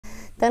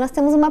Então nós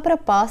temos uma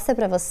proposta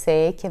para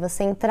você, que é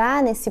você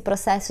entrar nesse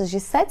processo de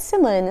 7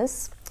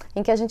 semanas,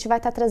 em que a gente vai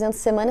estar trazendo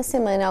semana a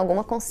semana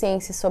alguma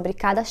consciência sobre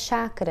cada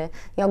chakra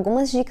e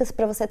algumas dicas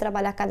para você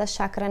trabalhar cada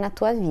chakra na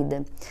tua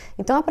vida.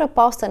 Então a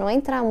proposta não é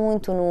entrar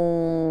muito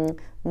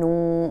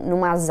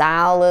numas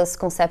aulas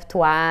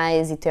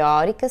conceptuais e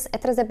teóricas, é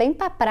trazer bem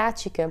para a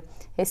prática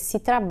esse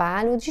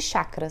trabalho de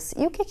chakras.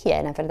 E o que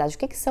é, na verdade? O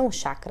que são os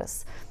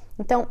chakras?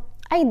 Então,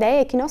 a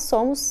ideia é que nós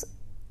somos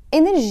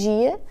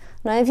energia,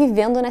 não é,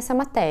 vivendo nessa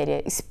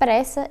matéria,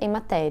 expressa em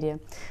matéria.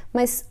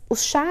 Mas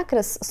os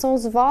chakras são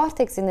os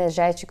vórtices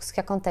energéticos que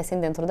acontecem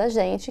dentro da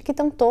gente, que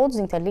estão todos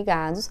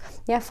interligados,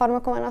 e a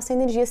forma como a nossa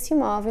energia se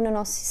move no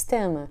nosso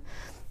sistema.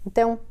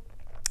 Então,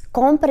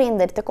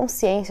 compreender, ter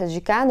consciência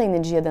de cada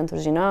energia dentro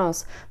de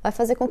nós vai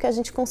fazer com que a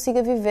gente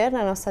consiga viver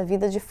na nossa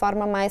vida de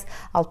forma mais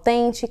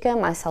autêntica,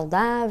 mais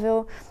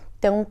saudável.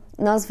 Então,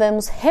 nós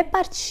vamos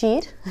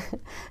repartir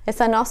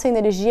essa nossa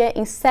energia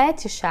em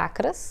 7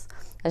 chakras.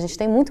 A gente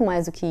tem muito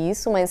mais do que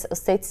isso, mas os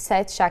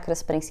 7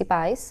 chakras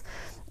principais,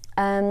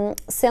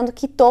 sendo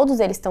que todos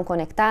eles estão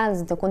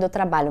conectados. Então, quando eu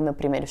trabalho o meu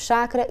primeiro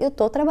chakra, eu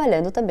estou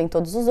trabalhando também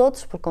todos os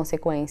outros por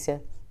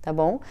consequência, tá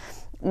bom?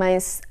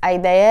 Mas a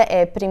ideia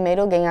é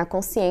primeiro ganhar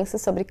consciência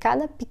sobre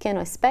cada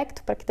pequeno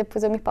aspecto para que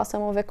depois eu me possa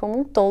mover como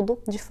um todo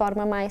de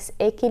forma mais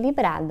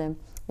equilibrada.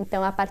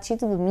 Então, a partir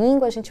do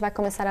domingo, a gente vai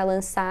começar a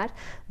lançar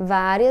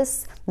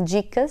várias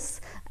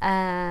dicas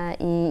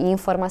e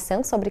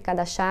informação sobre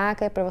cada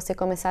chakra para você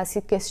começar a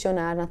se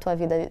questionar na tua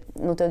vida,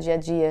 no teu dia a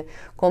dia,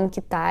 como que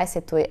tá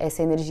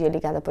essa energia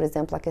ligada, por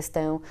exemplo, à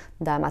questão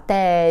da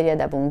matéria,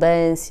 da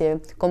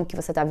abundância, como que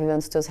você está vivendo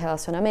os teus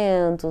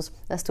relacionamentos,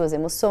 as tuas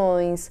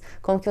emoções,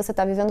 como que você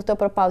está vivendo o teu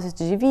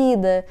propósito de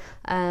vida,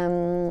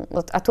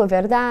 a tua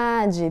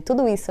verdade,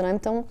 tudo isso, né?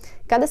 Então,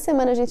 cada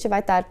semana a gente vai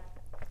estar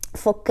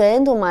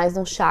focando mais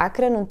num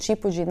chakra, num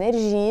tipo de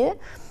energia,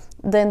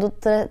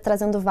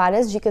 trazendo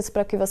várias dicas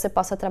para que você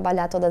possa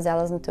trabalhar todas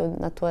elas no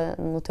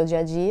teu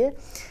dia a dia.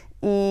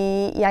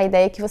 E a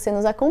ideia é que você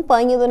nos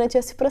acompanhe durante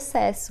esse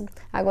processo.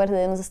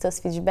 Aguardamos os teus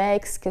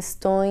feedbacks,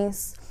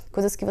 questões,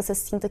 coisas que você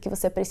sinta que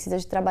você precisa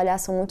de trabalhar,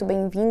 são muito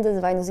bem-vindas,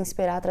 vai nos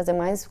inspirar a trazer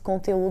mais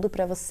conteúdo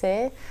para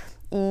você.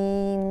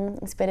 E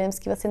esperamos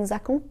que você nos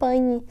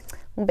acompanhe.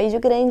 Um beijo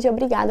grande e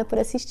obrigada por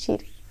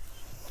assistir.